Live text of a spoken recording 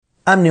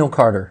I'm Neil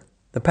Carter,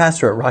 the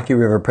pastor at Rocky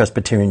River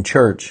Presbyterian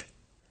Church.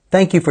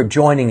 Thank you for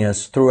joining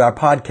us through our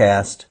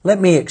podcast.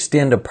 Let me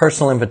extend a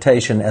personal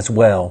invitation as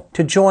well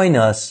to join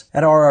us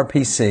at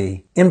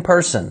RRPC in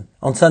person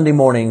on Sunday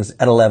mornings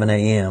at 11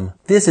 a.m.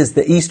 This is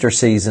the Easter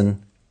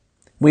season.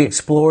 We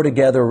explore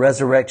together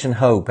resurrection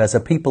hope as a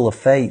people of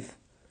faith.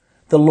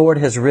 The Lord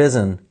has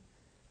risen.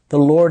 The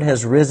Lord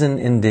has risen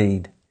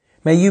indeed.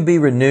 May you be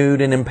renewed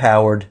and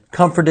empowered,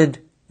 comforted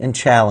and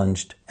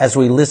challenged as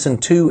we listen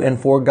to and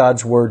for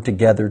God's Word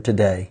together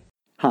today.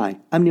 Hi,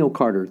 I'm Neil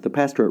Carter, the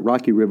pastor at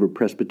Rocky River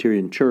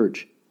Presbyterian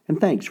Church, and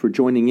thanks for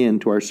joining in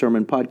to our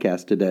sermon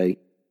podcast today.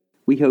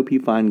 We hope you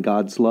find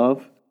God's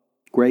love,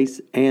 grace,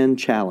 and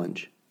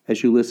challenge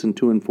as you listen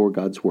to and for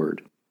God's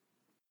Word.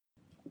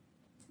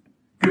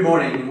 Good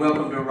morning and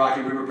welcome to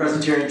Rocky River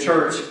Presbyterian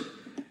Church.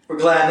 We're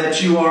glad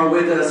that you are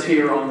with us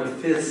here on the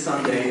fifth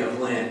Sunday of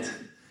Lent.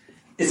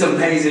 It's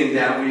amazing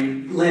that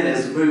Lent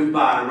has moved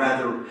by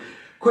rather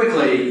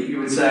quickly. You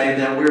would say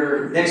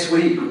that next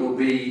week will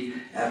be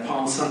at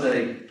Palm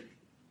Sunday.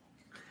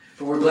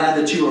 But we're glad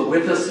that you are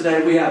with us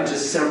today. We have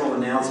just several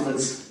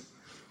announcements.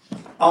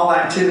 All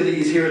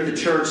activities here at the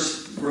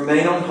church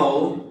remain on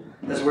hold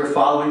as we're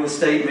following the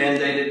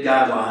state-mandated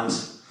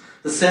guidelines.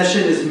 The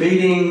session is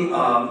meeting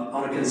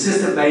on a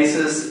consistent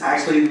basis.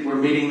 Actually, we're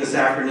meeting this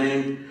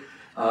afternoon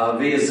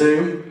via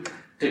Zoom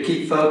to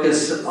keep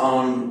focus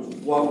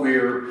on what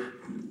we're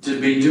to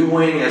be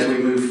doing as we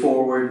move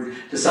forward,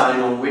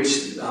 deciding on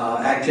which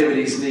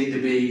activities need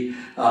to be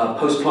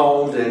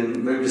postponed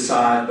and moved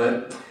aside.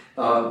 But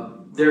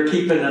they're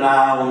keeping an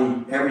eye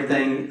on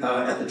everything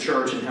at the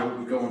church and how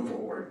we're going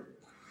forward.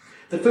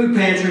 The food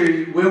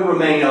pantry will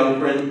remain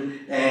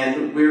open,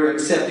 and we're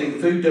accepting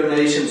food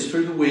donations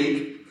through the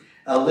week.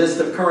 A list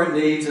of current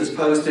needs is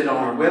posted on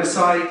our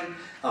website.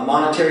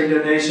 Monetary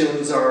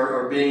donations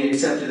are being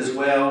accepted as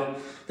well.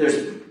 There's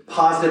a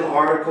positive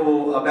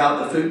article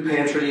about the food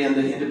pantry in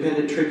the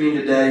Independent Tribune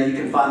today. You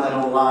can find that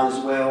online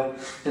as well.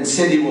 And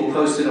Cindy will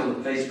post it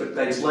on the Facebook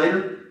page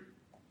later.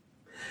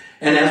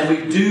 And as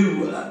we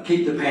do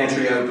keep the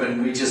pantry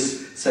open, we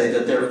just say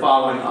that they're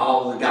following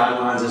all the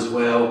guidelines as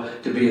well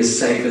to be as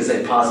safe as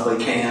they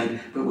possibly can.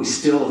 But we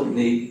still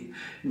need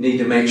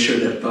to make sure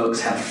that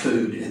folks have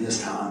food in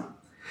this time.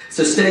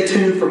 So stay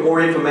tuned for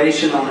more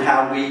information on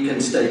how we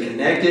can stay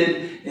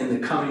connected in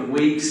the coming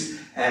weeks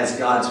as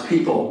God's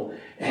people.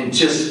 And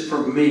just for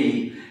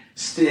me,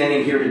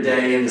 standing here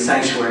today in the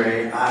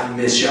sanctuary, I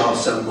miss y'all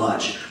so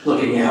much,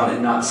 looking out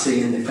and not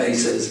seeing the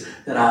faces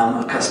that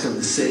I'm accustomed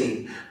to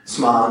seeing,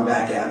 smiling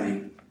back at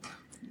me.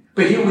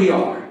 But here we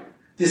are.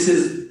 This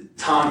is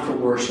time for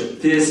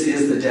worship. This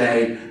is the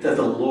day that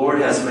the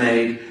Lord has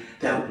made,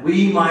 that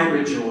we might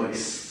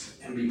rejoice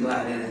and be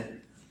glad in it.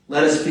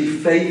 Let us be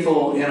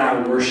faithful in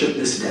our worship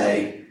this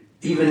day,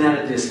 even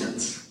at a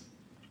distance.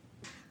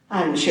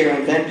 I'm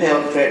Sharon Van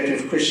Pelt, Director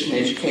of Christian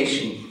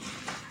Education,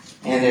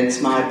 and it's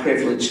my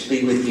privilege to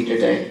be with you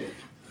today.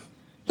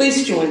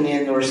 Please join me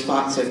in the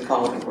responsive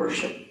call to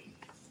worship.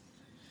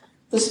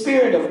 The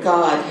Spirit of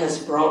God has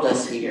brought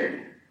us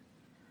here.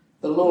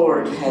 The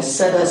Lord has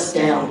set us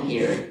down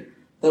here,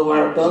 though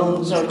our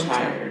bones are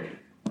tired.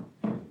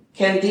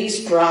 Can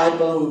these dry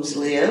bones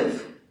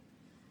live?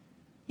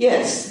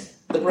 Yes.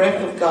 The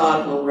breath of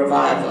God will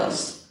revive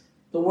us.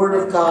 The Word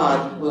of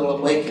God will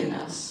awaken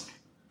us.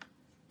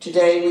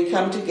 Today we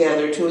come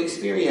together to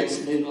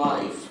experience new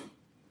life.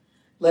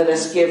 Let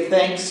us give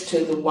thanks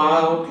to the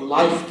wild,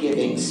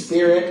 life-giving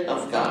Spirit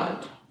of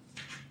God.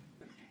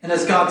 And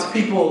as God's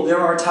people, there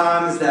are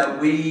times that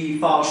we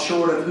fall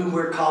short of who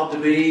we're called to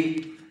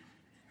be.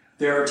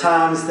 There are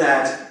times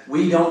that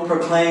we don't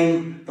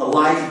proclaim the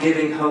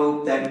life-giving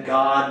hope that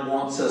God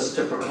wants us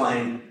to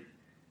proclaim,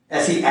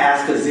 as he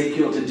asked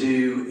Ezekiel to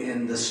do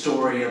in the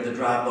story of the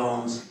dry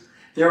bones.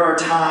 There are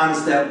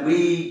times that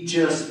we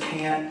just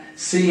can't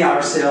see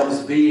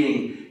ourselves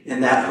being in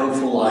that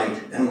hopeful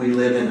light, and we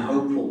live in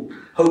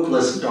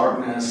hopeless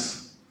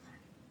darkness.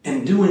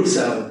 In doing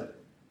so,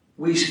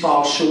 we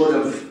fall short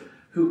of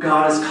who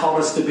God has called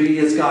us to be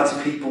as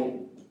God's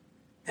people,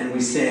 and we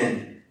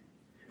sin.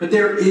 But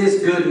there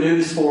is good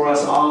news for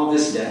us all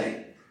this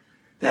day,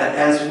 that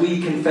as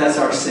we confess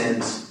our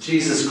sins,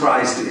 Jesus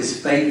Christ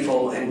is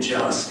faithful and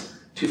just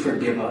to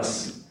forgive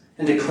us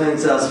and to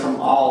cleanse us from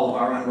all of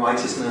our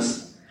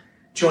unrighteousness.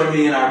 Join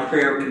me in our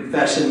prayer of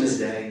confession this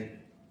day.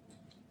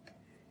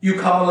 You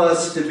call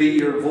us to be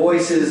your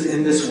voices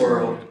in this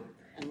world,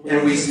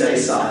 and we stay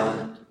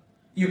silent.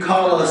 You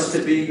call us to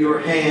be your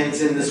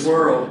hands in this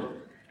world,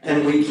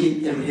 and we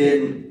keep them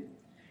hidden.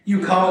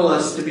 You call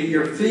us to be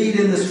your feet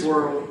in this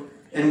world,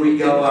 and we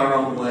go our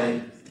own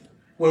way.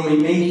 When we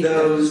meet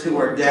those who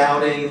are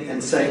doubting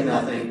and say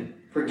nothing,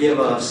 forgive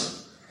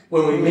us.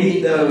 When we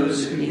meet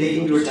those who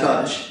need your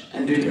touch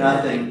and do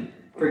nothing,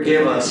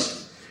 forgive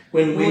us.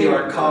 When we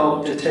are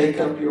called to take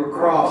up your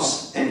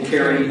cross and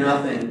carry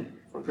nothing,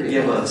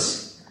 forgive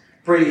us.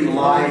 Breathe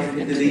life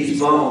into these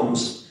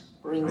bones.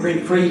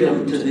 Bring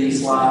freedom to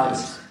these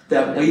lives,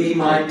 that we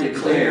might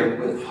declare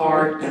with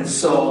heart and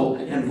soul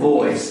and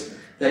voice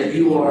that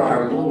you are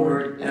our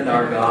Lord and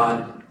our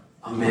God.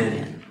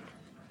 Amen.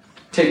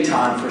 take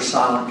time for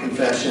silent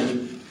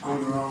confession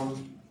on your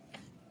own.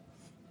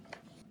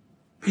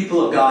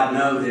 People of God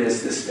know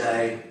this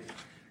day,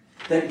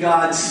 that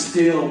God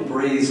still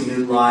breathes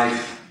new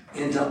life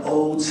into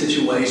old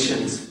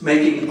situations,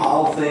 making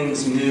all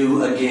things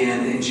new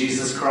again in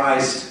Jesus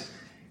Christ.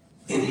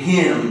 In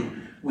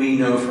Him we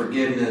know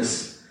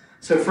forgiveness.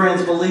 So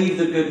friends, believe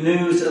the good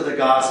news of the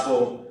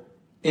gospel.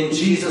 In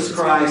Jesus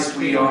Christ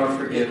we are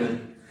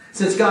forgiven.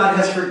 Since God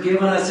has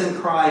forgiven us in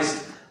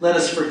Christ, let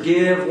us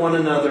forgive one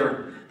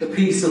another. The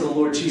peace of the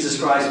Lord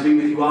Jesus Christ be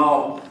with you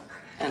all.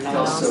 And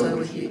also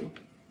with you.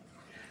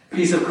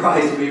 Peace of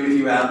Christ be with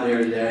you out there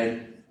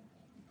today.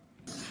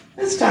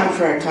 It's time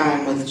for our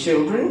time with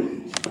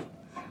children.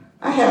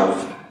 I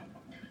have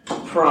a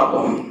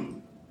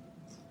problem.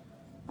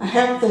 I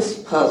have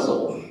this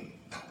puzzle.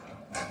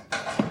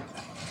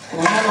 And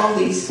I have all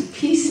these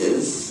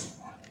pieces,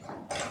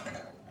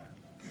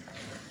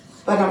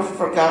 but I've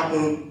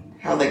forgotten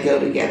how they go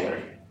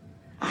together.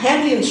 I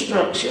had the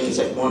instructions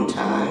at one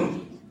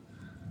time,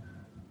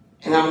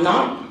 and I'm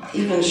not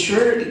even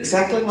sure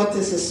exactly what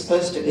this is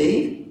supposed to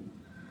be,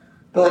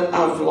 but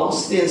I've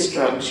lost the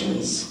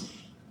instructions.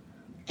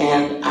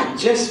 And I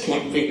just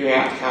can't figure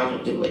out how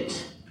to do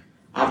it.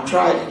 I've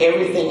tried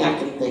everything I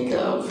can think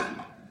of,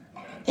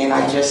 and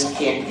I just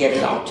can't get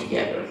it all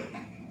together.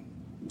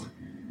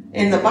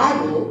 In the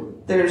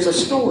Bible, there's a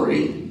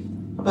story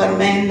about a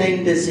man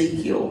named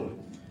Ezekiel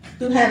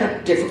who had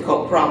a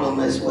difficult problem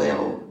as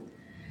well.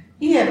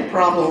 He had a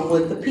problem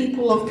with the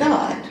people of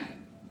God,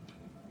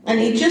 and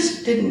he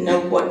just didn't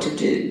know what to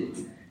do.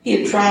 He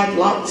had tried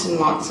lots and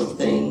lots of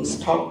things,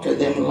 talked to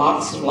them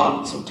lots and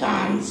lots of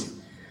times,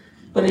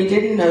 but he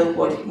didn't know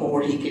what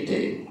more he could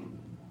do.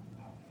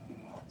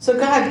 So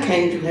God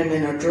came to him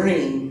in a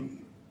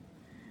dream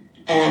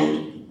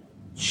and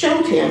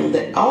showed him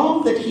that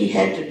all that he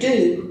had to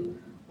do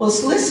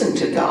was listen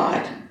to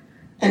God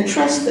and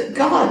trust that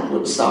God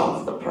would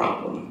solve the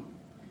problem.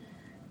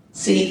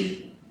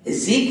 See,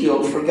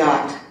 Ezekiel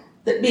forgot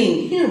that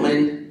being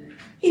human,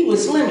 he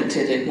was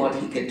limited in what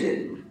he could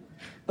do.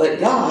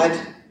 But God,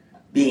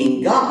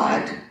 being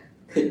God,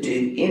 could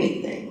do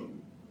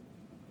anything.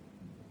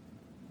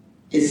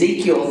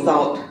 Ezekiel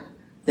thought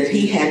that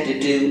he had to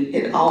do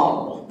it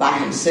all by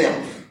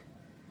himself,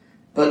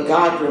 but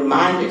God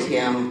reminded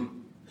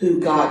him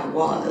who God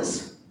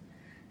was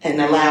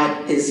and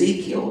allowed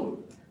Ezekiel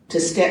to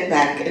step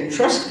back and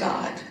trust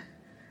God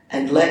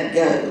and let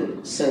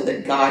go so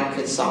that God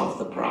could solve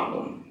the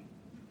problem.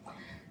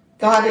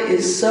 God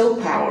is so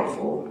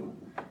powerful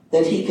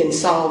that He can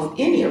solve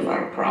any of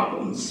our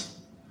problems.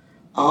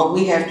 All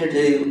we have to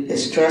do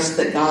is trust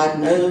that God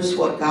knows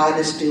what God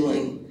is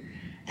doing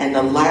and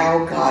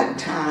allow God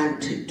time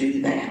to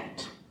do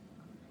that.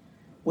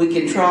 We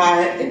can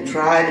try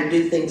to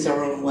do things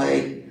our own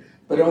way,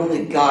 but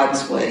only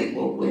God's way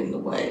will win the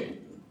way.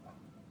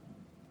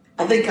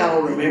 I think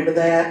I'll remember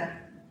that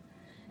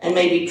and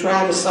maybe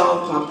try to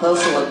solve my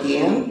puzzle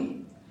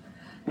again,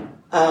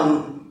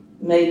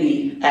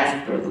 maybe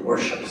after the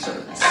worship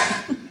service.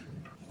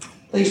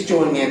 Please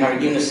join me in our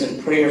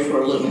unison prayer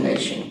for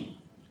illumination.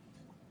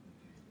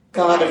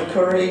 God of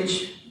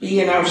courage, be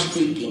in our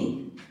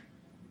speaking.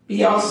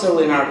 Be also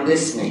in our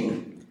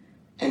listening,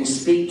 and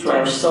speak to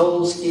our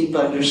soul's deep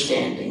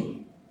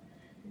understanding.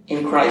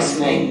 In Christ's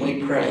name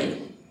we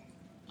pray.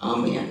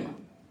 Amen.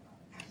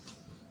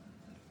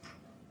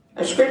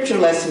 Our scripture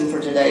lesson for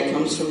today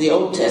comes from the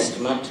Old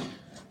Testament,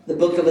 the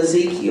book of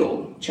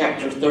Ezekiel,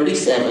 chapter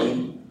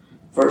 37,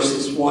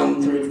 verses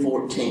 1 through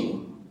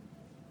 14.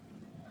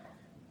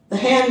 The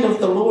hand of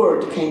the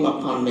Lord came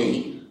upon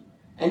me,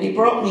 and He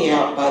brought me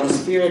out by the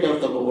Spirit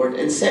of the Lord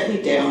and set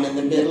me down in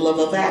the middle of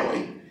a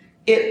valley.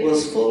 It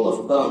was full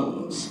of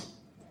bones.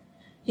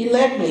 He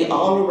led me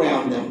all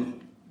around them.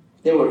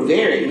 There were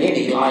very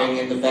many lying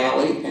in the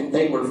valley, and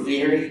they were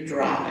very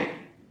dry.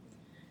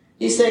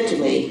 He said to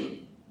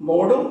me,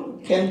 "Mortal,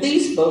 can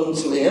these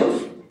bones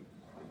live?"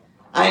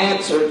 I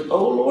answered,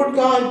 "O Lord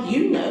God,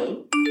 you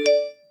know."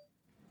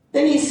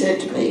 Then he said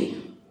to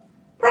me,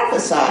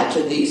 "Prophesy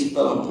to these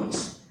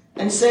bones,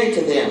 and say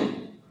to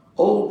them,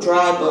 O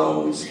dry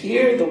bones,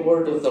 hear the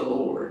word of the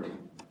Lord.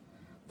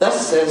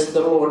 Thus says the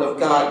Lord of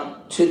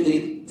God to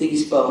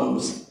these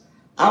bones,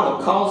 I will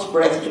cause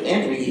breath to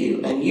enter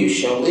you, and you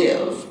shall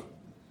live.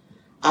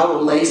 I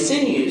will lay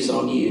sinews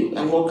on you,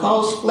 and will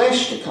cause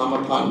flesh to come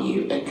upon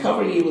you, and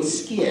cover you with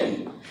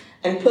skin,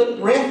 and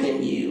put breath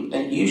in you,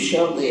 and you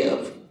shall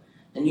live,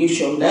 and you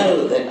shall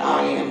know that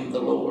I am the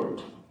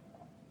Lord."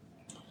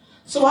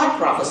 So I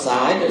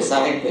prophesied as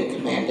I had been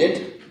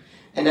commanded,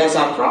 and as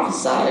I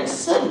prophesied,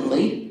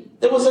 suddenly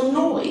there was a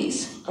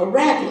noise, a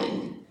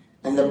rattling,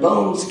 and the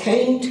bones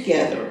came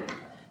together,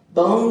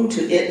 bone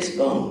to its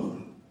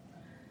bone.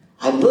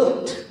 I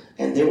looked,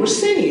 and there were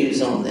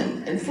sinews on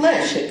them, and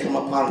flesh had come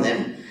upon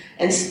them,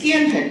 and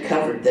skin had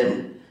covered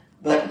them,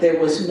 but there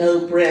was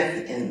no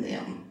breath in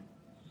them.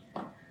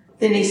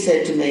 Then he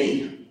said to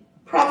me,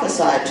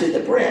 "Prophesy to the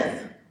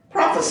breath,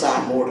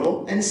 prophesy,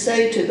 mortal, and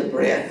say to the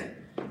breath,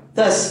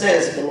 Thus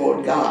says the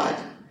Lord God,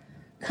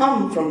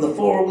 Come from the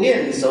four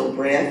winds, O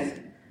breath,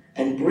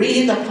 and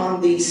breathe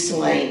upon these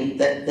slain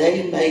that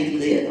they may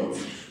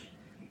live.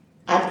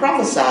 I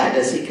prophesied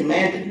as he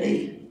commanded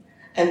me,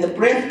 and the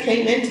breath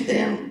came into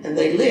them, and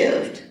they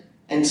lived,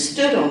 and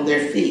stood on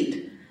their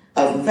feet,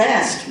 a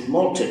vast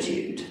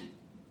multitude.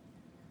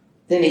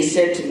 Then he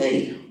said to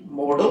me,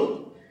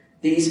 Mortal,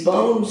 these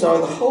bones are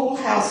the whole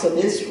house of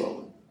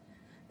Israel.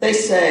 They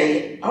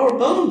say, Our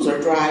bones are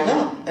dried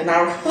up, and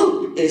our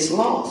hope is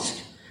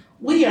lost.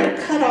 We are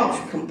cut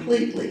off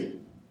completely.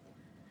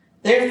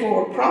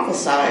 Therefore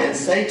prophesy and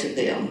say to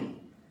them,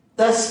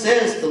 Thus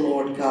says the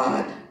Lord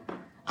God,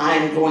 I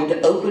am going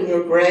to open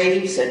your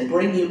graves and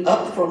bring you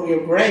up from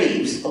your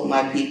graves, O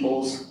my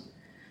peoples,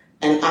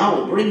 and I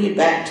will bring you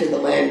back to the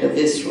land of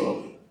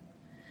Israel.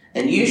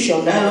 And you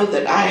shall know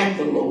that I am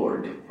the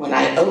Lord, when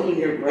I open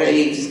your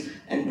graves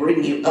and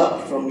bring you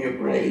up from your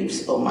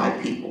graves, O my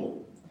people.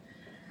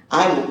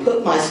 I will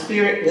put my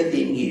spirit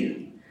within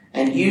you,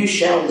 and you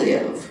shall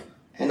live,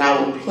 and I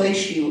will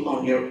place you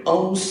on your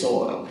own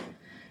soil.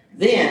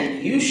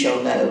 Then you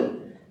shall know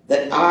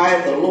that I,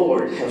 the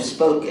Lord, have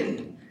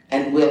spoken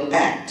and will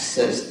act,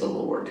 says the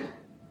Lord.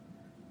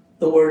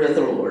 The word of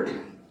the Lord.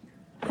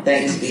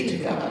 Thanks be to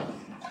God.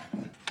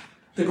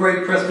 The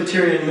great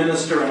Presbyterian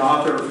minister and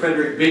author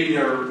Frederick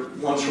Buechner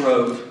once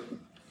wrote,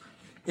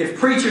 If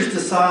preachers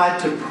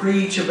decide to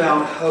preach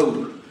about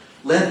hope,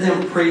 let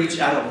them preach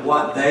out of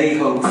what they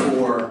hope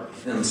for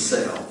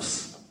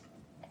themselves.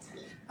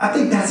 I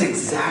think that's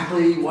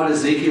exactly what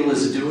Ezekiel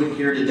is doing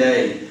here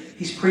today.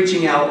 He's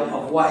preaching out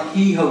of what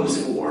he hopes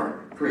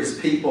for his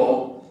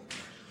people.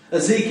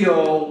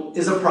 Ezekiel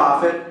is a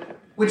prophet,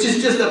 which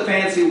is just a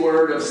fancy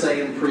word of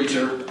saying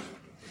preacher.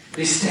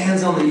 He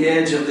stands on the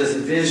edge of this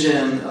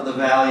vision of the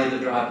valley of the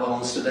dry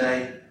bones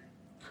today.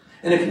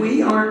 And if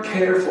we aren't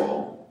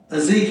careful,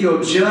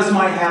 Ezekiel just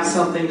might have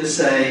something to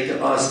say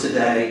to us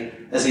today,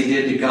 as he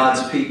did to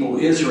God's people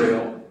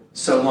Israel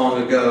so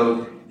long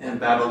ago in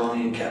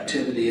Babylonian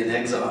captivity and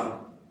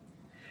exile.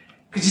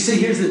 Because you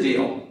see, here's the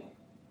deal.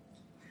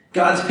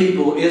 God's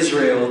people,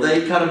 Israel,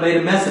 they kind of made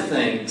a mess of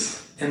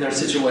things in their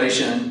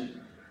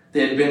situation.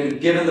 They had been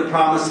given the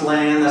promised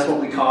land, that's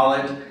what we call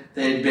it.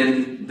 They had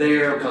been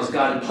there because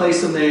God had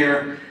placed them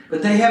there.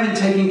 But they haven't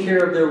taken care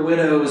of their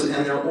widows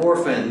and their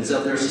orphans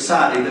of their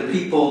society, the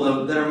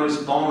people that are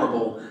most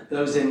vulnerable,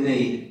 those in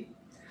need.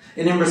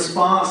 And in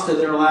response to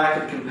their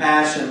lack of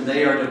compassion,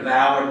 they are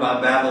devoured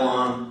by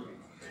Babylon,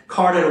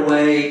 carted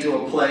away to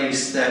a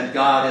place that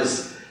God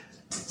has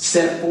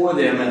set for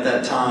them at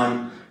that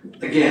time.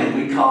 Again,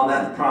 we call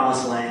that the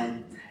Promised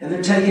Land. And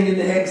they're taken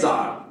into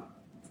exile.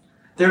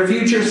 Their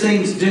future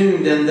seems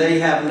doomed, and they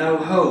have no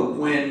hope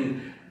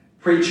when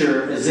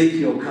preacher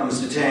Ezekiel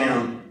comes to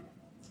town.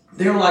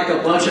 They're like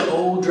a bunch of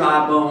old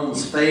dry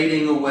bones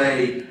fading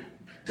away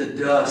to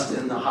dust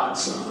in the hot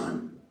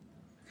sun.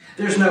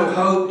 There's no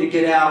hope to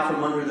get out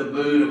from under the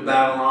boot of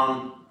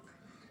Babylon.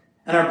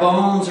 And our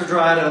bones are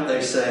dried up,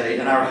 they say,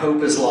 and our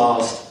hope is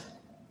lost,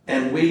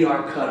 and we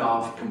are cut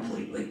off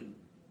completely.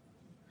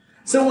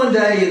 So one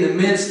day, in the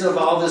midst of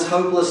all this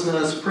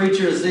hopelessness,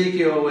 preacher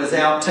Ezekiel is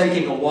out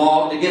taking a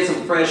walk to get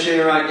some fresh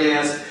air, I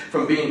guess,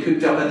 from being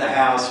cooped up at the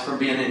house, from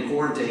being in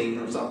quarantine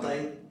or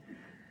something.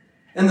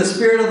 And the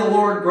Spirit of the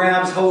Lord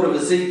grabs hold of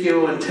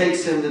Ezekiel and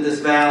takes him to this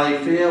valley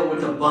filled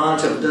with a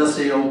bunch of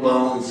dusty old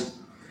bones.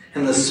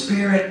 And the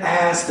Spirit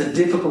asks the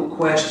difficult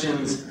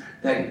questions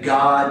that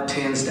God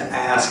tends to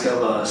ask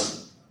of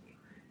us.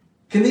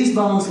 Can these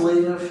bones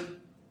live?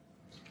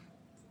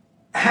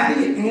 How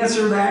do you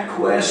answer that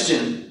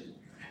question?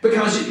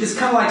 Because it's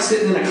kind of like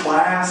sitting in a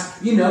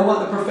class. You know what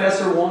the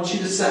professor wants you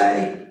to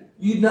say.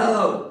 You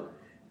know.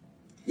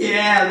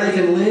 Yeah, they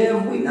can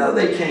live. We know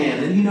they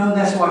can. And you know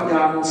that's what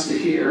God wants to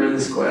hear in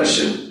this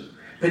question.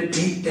 But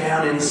deep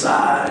down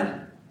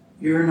inside,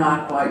 you're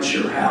not quite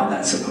sure how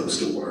that's supposed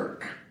to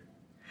work.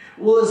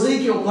 Well,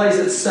 Ezekiel plays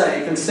it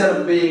safe. Instead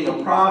of being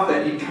a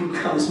prophet, he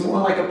becomes more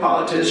like a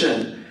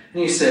politician.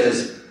 And he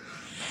says,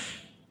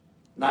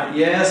 not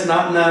yes,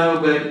 not no,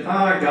 but,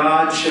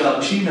 God,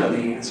 shucks, you know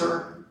the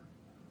answer.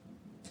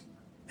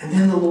 And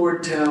then the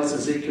Lord tells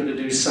Ezekiel to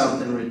do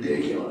something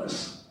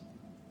ridiculous.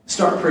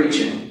 Start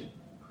preaching.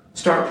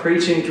 Start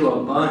preaching to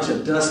a bunch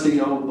of dusty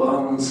old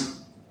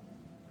bones.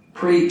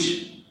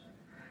 Preach.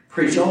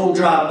 Preach, old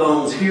dry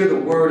bones, hear the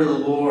word of the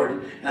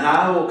Lord, and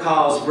I will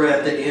cause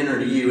breath to enter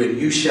to you, and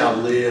you shall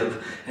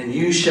live, and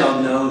you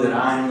shall know that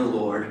I am the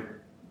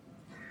Lord.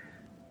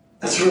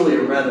 That's really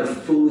a rather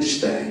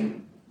foolish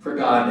thing for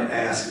God to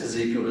ask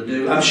Ezekiel to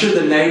do. I'm sure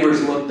the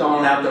neighbors looked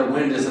on out their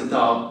windows and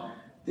thought,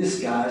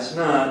 this guy's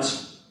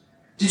nuts.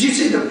 Did you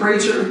see the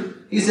preacher?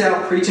 He's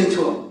out preaching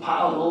to a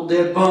pile of old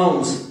dead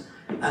bones.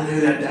 I knew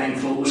that dang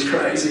fool was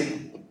crazy.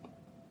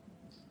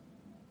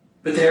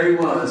 But there he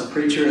was,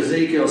 preacher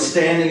Ezekiel,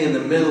 standing in the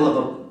middle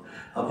of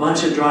a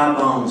bunch of dry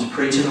bones,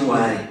 preaching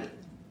away.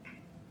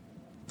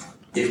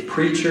 If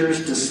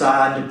preachers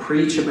decide to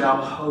preach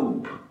about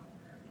hope,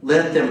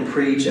 let them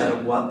preach out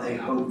of what they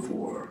hope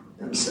for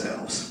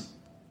themselves.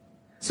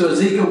 So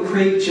Ezekiel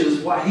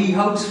preaches what he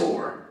hopes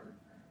for.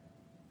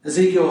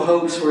 Ezekiel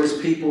hopes for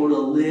his people to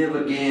live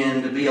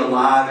again, to be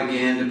alive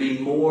again, to be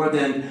more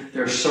than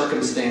their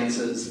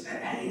circumstances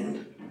at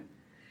hand.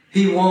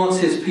 He wants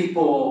his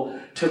people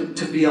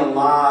to be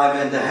alive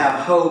and to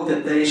have hope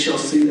that they shall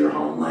see their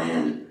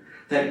homeland,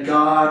 that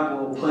God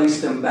will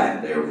place them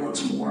back there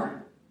once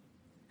more.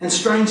 And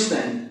strange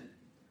thing,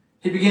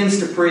 he begins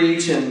to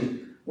preach,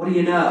 and what do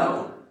you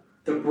know?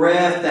 The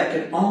breath that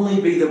could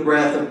only be the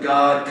breath of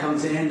God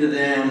comes into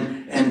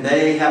them, and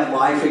they have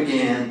life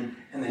again,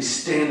 and they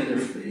stand at their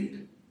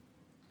feet.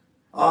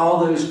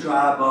 All those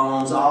dry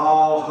bones,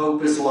 all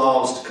hope is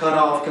lost, cut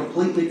off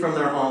completely from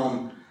their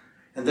home,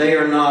 and they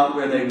are not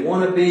where they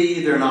want to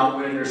be, they're not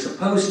where they're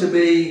supposed to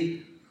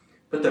be,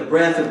 but the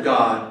breath of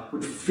God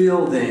would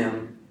fill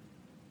them,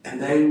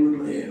 and they would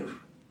live.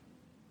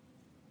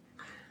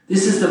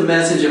 This is the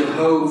message of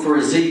hope for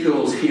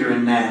Ezekiel's here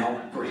and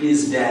now, for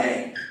his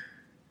day.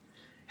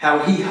 How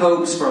he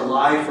hopes for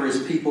life for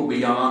his people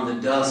beyond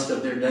the dust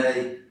of their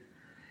day.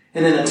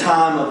 And in a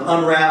time of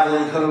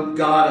unraveling hope,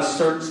 God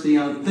asserts the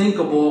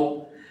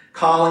unthinkable,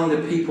 calling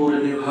the people to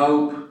new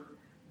hope,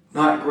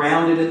 not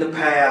grounded in the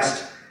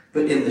past,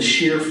 but in the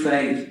sheer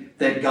faith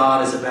that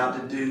God is about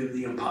to do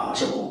the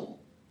impossible.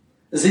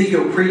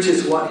 Ezekiel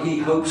preaches what he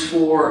hopes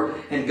for,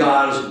 and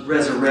God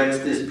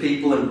resurrects this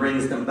people and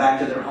brings them back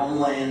to their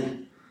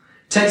homeland.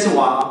 It takes a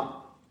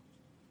while,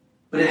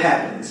 but it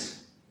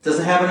happens. It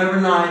doesn't happen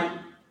overnight,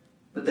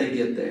 but they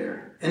get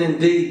there. And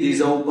indeed,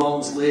 these old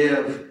bones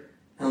live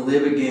and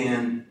live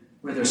again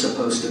where they're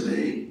supposed to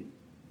be.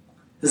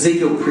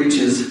 Ezekiel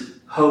preaches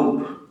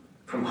hope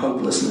from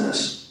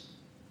hopelessness.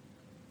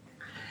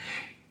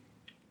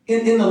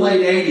 In the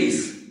late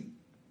 80s,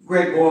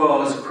 Greg Boyle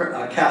was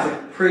a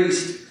Catholic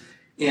priest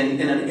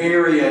in an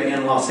area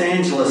in Los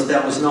Angeles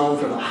that was known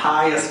for the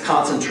highest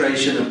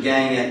concentration of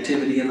gang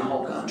activity in the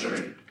whole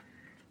country.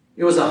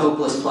 It was a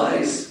hopeless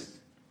place,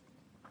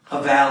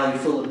 a valley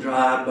full of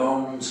dry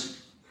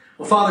bones.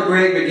 Well, Father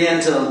Greg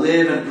began to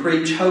live and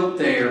preach hope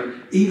there,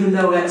 even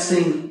though that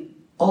seemed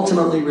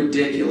ultimately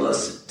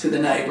ridiculous to the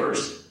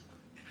neighbors.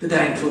 The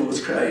dang fool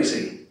was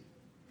crazy.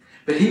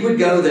 But he would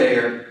go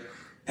there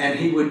and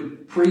he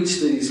would preach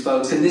to these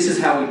folks, and this is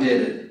how he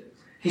did it.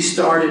 He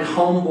started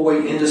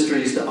Homeboy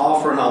Industries to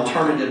offer an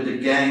alternative to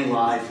gang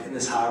life in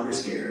this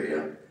high-risk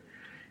area.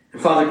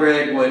 And Father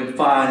Greg would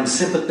find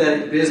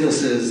sympathetic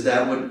businesses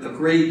that would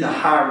agree to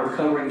hire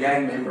recovering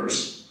gang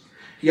members.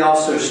 He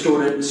also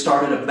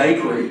started a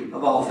bakery,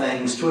 of all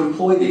things, to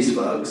employ these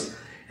folks,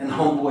 and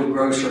Homeboy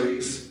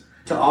Groceries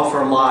to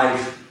offer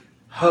life,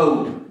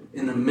 hope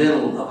in the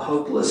middle of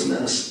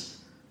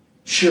hopelessness.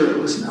 Sure, it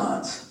was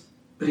nuts,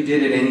 but he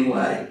did it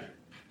anyway.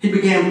 He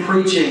began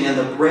preaching, and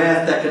the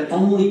breath that could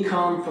only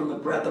come from the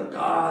breath of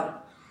God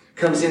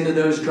comes into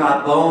those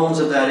dry bones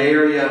of that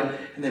area,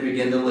 and they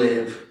begin to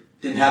live.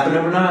 Didn't happen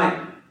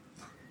overnight,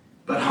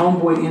 but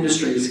Homeboy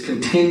Industries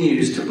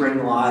continues to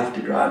bring life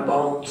to dry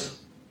bones.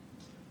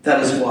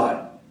 That is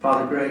what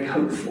Father Greg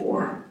hoped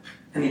for,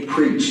 and he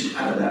preached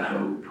out of that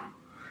hope.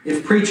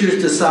 If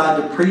preachers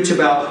decide to preach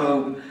about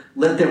hope,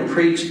 let them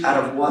preach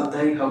out of what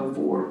they hope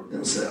for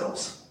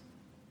themselves.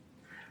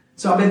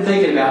 So I've been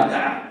thinking about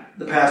that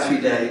the past few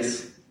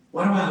days.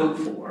 What do I hope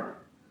for?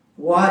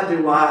 What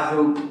do I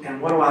hope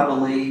and what do I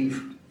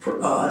believe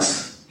for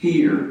us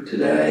here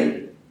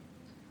today?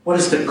 What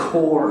is the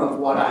core of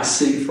what I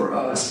see for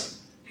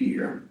us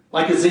here?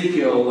 Like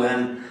Ezekiel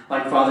and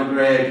like Father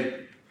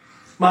Greg,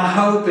 my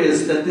hope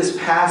is that this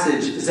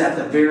passage is at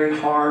the very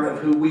heart of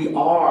who we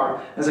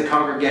are as a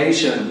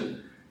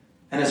congregation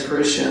and as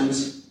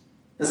Christians,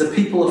 as a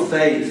people of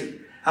faith.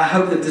 I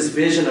hope that this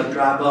vision of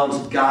dry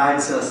bones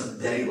guides us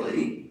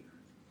daily.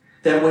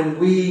 That when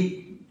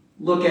we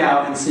look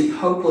out and see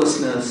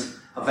hopelessness,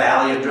 a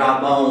valley of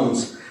dry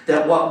bones,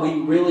 that what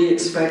we really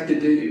expect to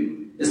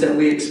do is that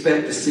we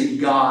expect to see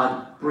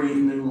God breathe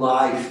new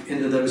life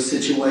into those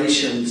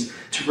situations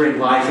to bring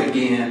life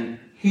again,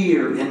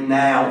 here and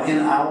now, in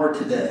our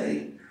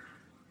today.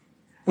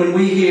 When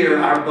we hear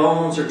our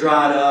bones are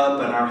dried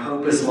up and our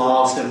hope is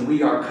lost and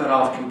we are cut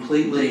off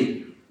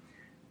completely,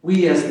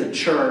 we as the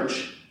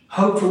church,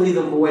 hopefully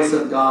the voice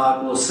of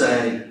God will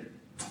say,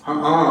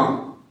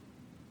 our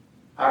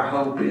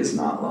hope is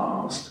not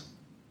lost.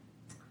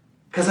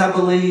 Because I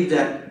believe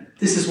that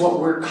this is what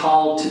we're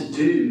called to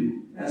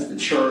do as the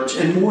church.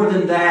 And more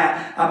than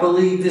that, I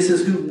believe this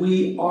is who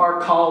we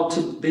are called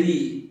to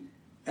be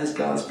as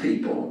God's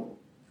people.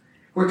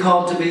 We're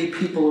called to be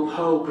people of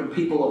hope and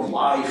people of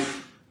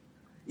life,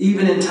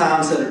 even in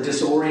times that are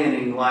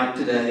disorienting like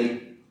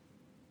today.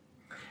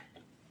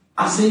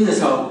 I've seen this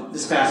hope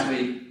this past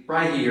week,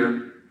 right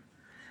here.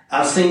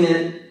 I've seen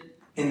it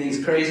in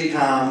these crazy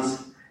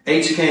times.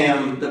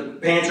 HCAM, the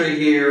pantry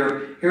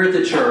here at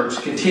the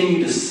church,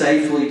 continue to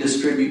safely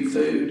distribute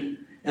food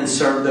and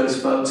serve those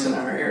folks in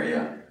our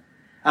area.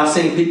 I've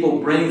seen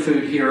people bring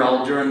food here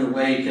all during the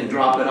week and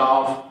drop it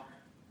off.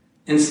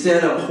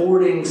 Instead of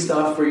hoarding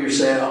stuff for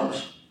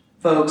yourselves,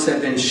 folks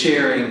have been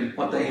sharing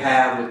what they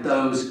have with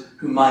those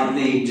who might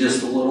need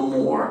just a little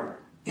more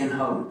in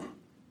hope.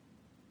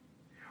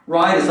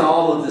 Right as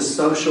all of this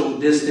social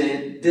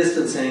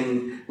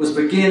distancing was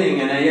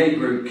beginning an AA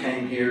group,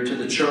 came here to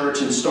the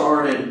church and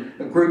started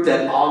a group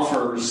that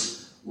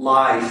offers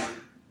life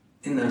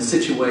in the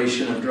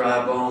situation of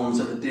dry bones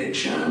of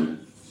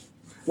addiction.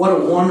 What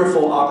a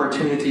wonderful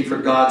opportunity for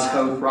God's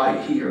hope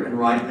right here and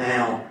right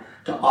now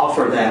to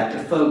offer that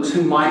to folks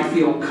who might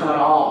feel cut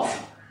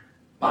off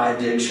by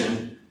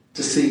addiction,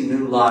 to see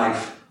new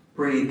life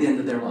breathed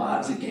into their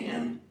lives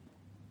again.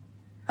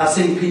 I've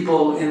seen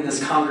people in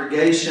this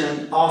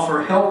congregation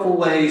offer helpful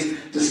ways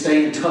to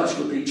stay in touch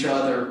with each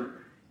other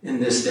in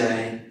this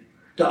day,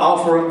 to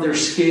offer up their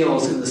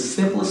skills in the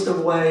simplest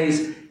of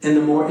ways and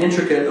the more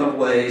intricate of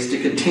ways to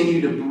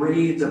continue to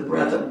breathe the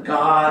breath of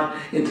God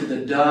into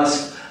the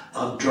dust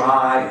of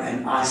dry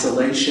and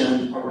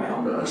isolation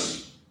around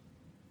us.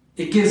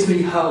 It gives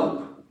me hope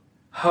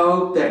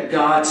that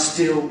God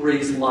still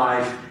breathes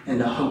life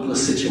into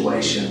hopeless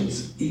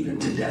situations, even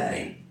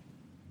today.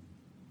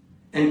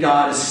 And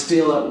God is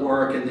still at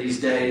work in these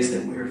days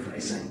that we're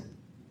facing.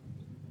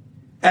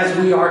 As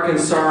we are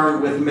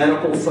concerned with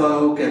medical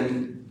folk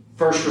and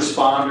first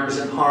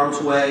responders in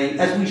harm's way,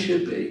 as we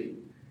should be,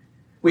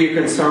 we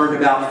are concerned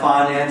about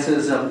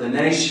finances of the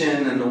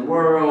nation and the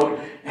world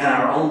and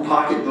our own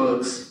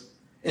pocketbooks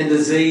and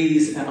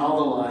disease and all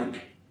the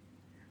like.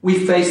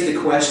 We face the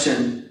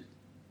question,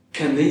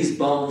 can these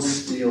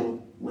bones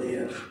still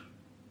live?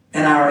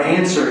 And our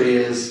answer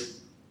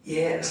is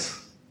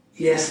yes.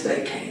 Yes,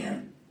 they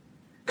can.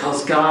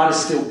 Because God is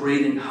still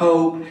breathing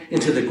hope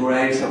into the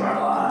graves of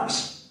our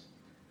lives.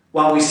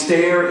 While we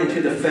stare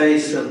into the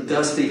face of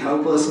dusty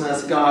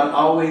hopelessness, God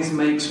always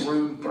makes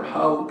room for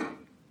hope.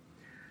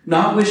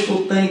 Not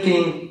wishful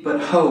thinking,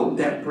 but hope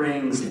that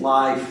brings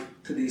life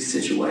to these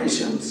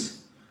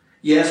situations.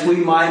 Yes, we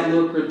might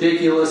look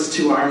ridiculous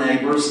to our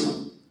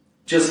neighbors,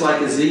 just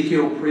like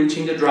Ezekiel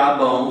preaching to dry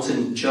bones,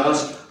 and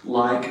just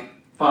like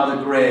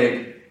Father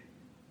Greg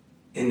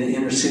in the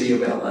inner city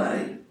of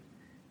LA.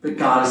 But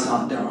God is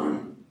not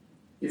done.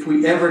 If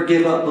we ever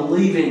give up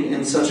believing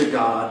in such a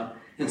God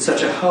and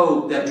such a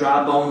hope that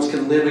dry bones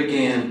can live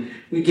again,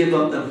 we give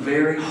up the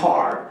very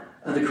heart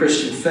of the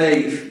Christian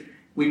faith.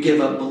 We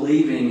give up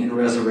believing in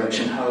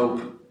resurrection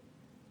hope.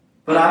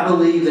 But I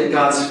believe that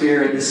God's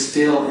Spirit is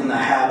still in the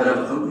habit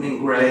of opening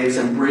graves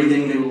and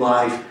breathing new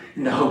life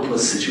into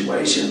hopeless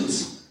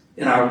situations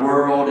in our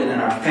world and in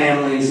our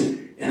families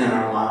and in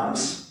our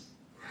lives.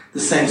 The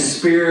same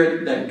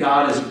Spirit that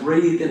God has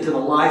breathed into the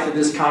life of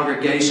this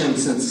congregation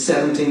since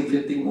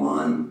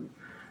 1751,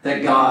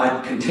 that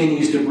God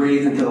continues to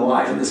breathe into the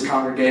life of this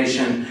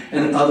congregation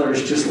and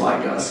others just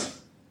like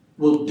us,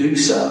 will do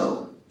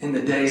so in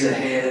the days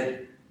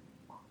ahead.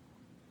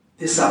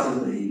 This I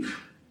believe.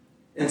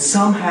 And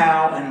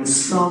somehow and in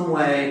some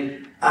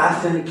way, I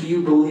think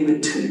you believe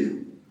it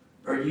too,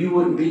 or you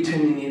wouldn't be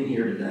tuning in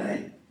here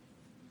today.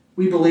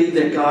 We believe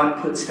that God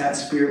puts that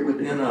Spirit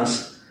within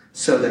us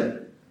so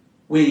that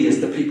we,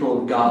 as the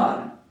people of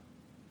God,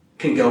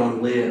 can go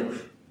and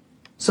live.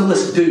 So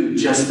let's do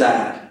just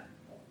that.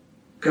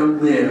 Go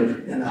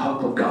live in the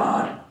hope of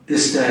God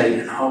this day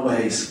and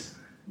always.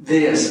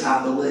 This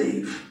I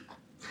believe.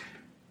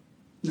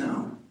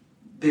 No,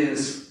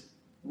 this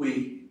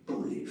we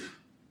believe.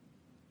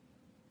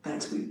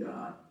 Thanks be to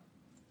God.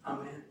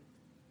 Amen.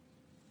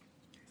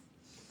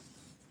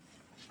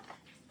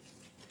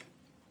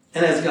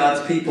 And as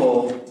God's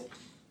people,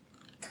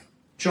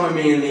 join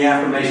me in the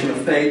affirmation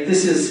of faith.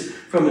 This is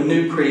from a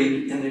new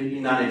creed in the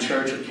United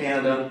Church of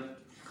Canada.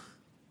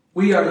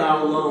 We are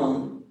not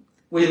alone.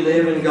 We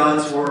live in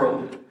God's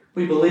world.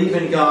 We believe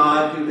in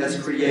God who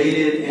has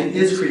created and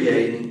is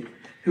creating,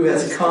 who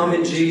has come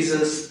in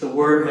Jesus, the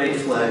Word made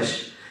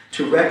flesh,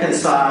 to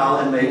reconcile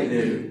and make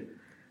new,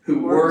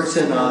 who works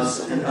in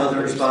us and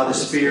others by the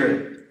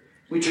Spirit.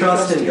 We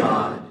trust in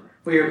God.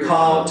 We are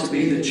called to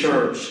be the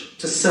church,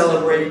 to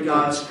celebrate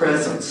God's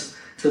presence,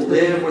 to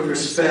live with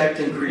respect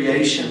in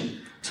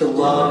creation, to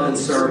love and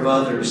serve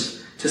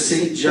others, to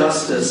seek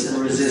justice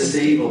and resist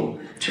evil,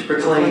 to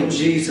proclaim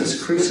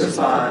Jesus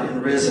crucified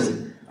and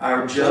risen,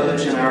 our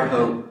judge and our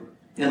hope,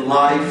 in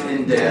life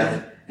and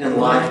death, and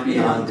life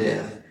beyond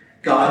death.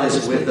 God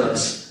is with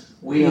us.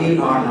 We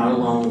are not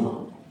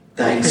alone.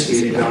 Thanks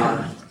be to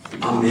God.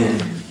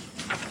 Amen.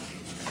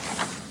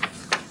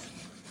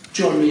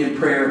 Join me in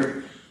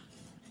prayer.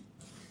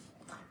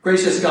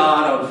 Gracious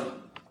God of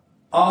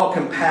all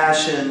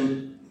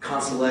compassion,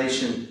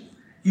 consolation,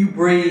 you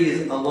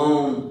breathe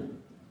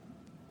alone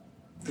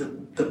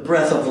the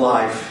breath of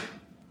life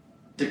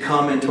to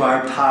come into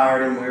our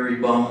tired and weary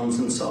bones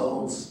and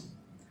souls.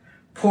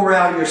 Pour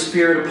out your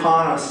Spirit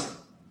upon us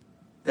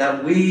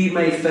that we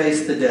may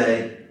face the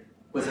day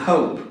with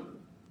hope,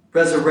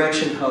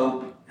 resurrection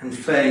hope, and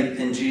faith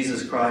in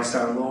Jesus Christ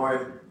our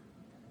Lord.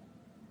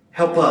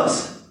 Help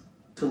us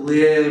to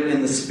live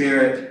in the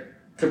Spirit,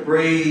 to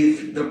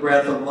breathe the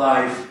breath of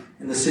life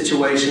in the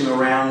situation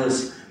around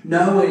us,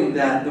 knowing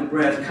that the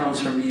breath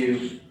comes from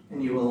you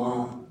and you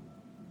alone.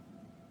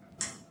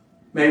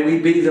 May we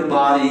be the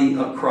body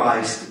of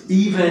Christ,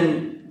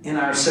 even in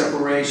our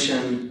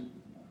separation.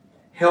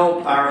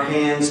 Help our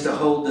hands to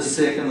hold the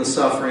sick and the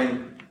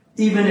suffering,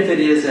 even if it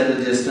is at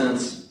a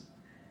distance.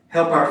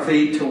 Help our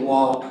feet to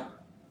walk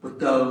with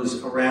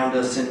those around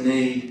us in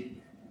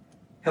need.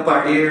 Help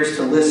our ears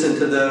to listen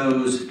to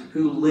those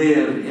who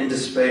live in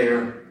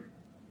despair.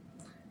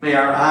 May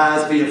our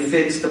eyes be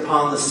affixed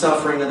upon the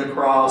suffering of the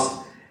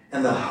cross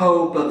and the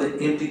hope of the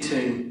empty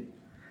tomb,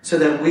 so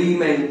that we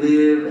may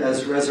live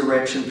as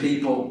resurrection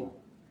people.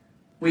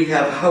 We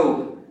have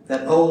hope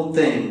that old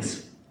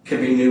things can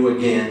be new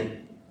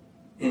again.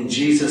 In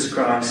Jesus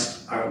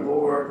Christ our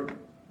Lord.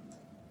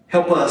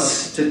 Help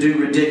us to do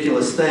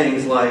ridiculous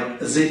things like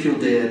Ezekiel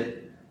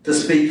did, to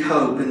speak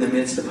hope in the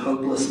midst of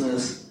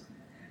hopelessness,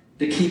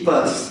 to keep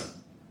us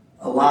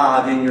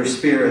alive in your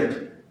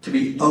spirit, to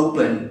be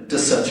open to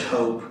such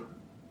hope,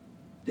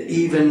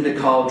 even to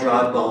call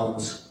dry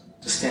bones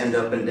to stand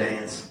up and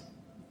dance.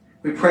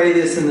 We pray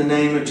this in the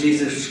name of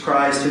Jesus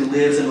Christ, who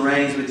lives and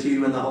reigns with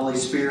you in the Holy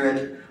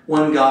Spirit,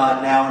 one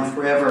God, now and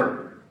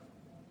forever,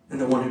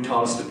 and the one who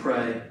taught us to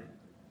pray.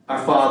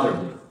 Our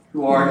Father,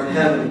 who art in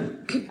heaven,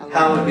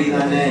 hallowed be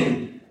thy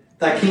name.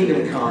 Thy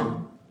kingdom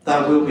come,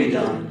 thy will be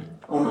done,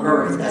 on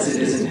earth as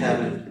it is in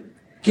heaven.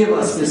 Give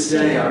us this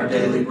day our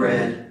daily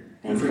bread,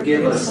 and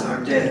forgive us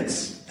our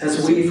debts,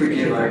 as we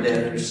forgive our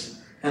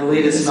debtors. And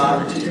lead us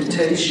not into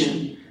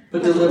temptation,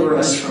 but deliver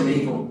us from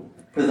evil.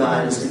 For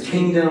thine is the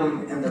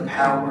kingdom, and the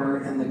power,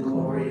 and the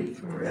glory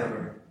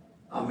forever.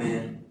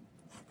 Amen.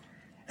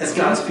 As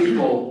God's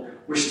people,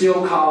 we're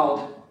still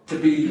called to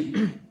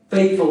be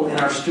faithful in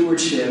our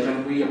stewardship,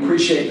 and we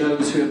appreciate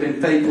those who have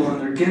been faithful in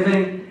their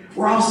giving.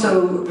 We're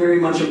also very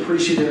much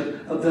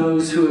appreciative of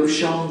those who have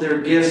shown their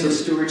gifts of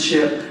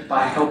stewardship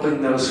by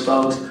helping those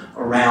folks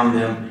around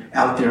them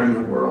out there in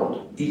the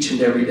world each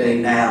and every day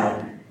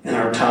now in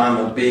our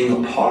time of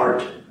being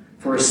apart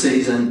for a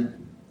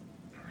season.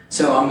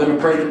 So I'm going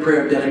to pray the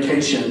prayer of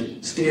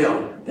dedication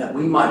still, that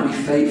we might be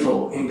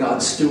faithful in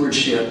God's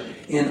stewardship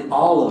in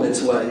all of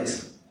its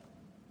ways.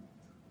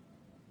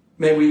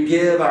 May we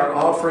give our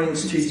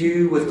offerings to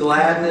you with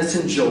gladness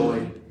and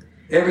joy.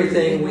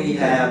 Everything we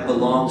have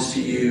belongs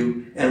to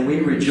you, and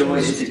we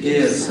rejoice to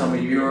give some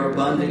of your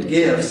abundant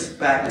gifts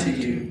back to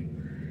you.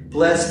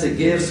 Bless the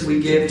gifts we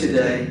give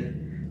today.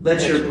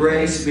 Let your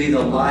grace be the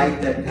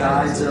light that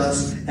guides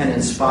us and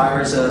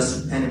inspires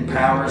us and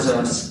empowers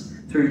us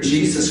through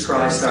Jesus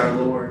Christ our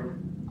Lord.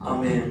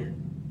 Amen.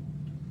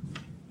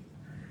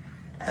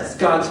 As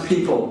God's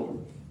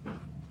people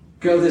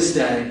go this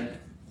day,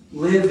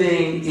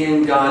 living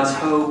in God's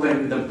hope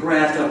and the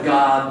breath of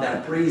God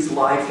that breathes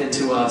life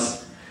into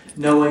us,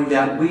 knowing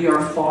that we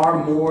are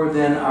far more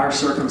than our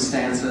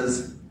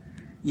circumstances.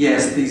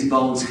 Yes, these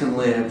bones can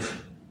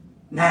live.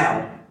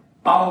 Now,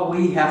 all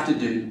we have to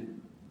do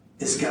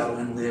is go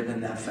and live in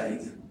that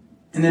faith.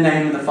 In the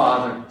name of the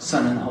Father,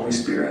 Son, and the Holy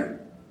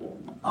Spirit.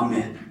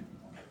 Amen.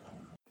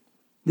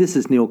 This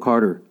is Neil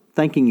Carter,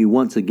 thanking you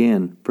once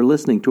again for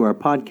listening to our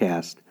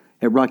podcast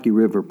at Rocky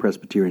River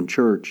Presbyterian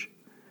Church.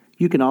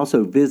 You can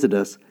also visit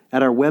us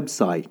at our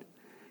website,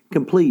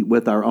 complete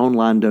with our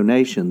online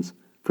donations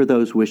for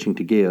those wishing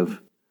to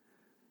give.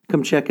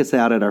 Come check us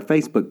out at our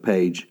Facebook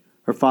page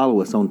or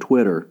follow us on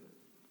Twitter.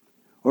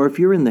 Or if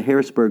you're in the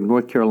Harrisburg,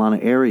 North Carolina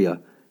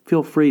area,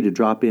 feel free to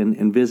drop in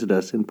and visit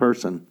us in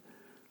person.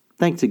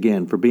 Thanks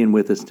again for being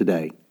with us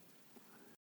today.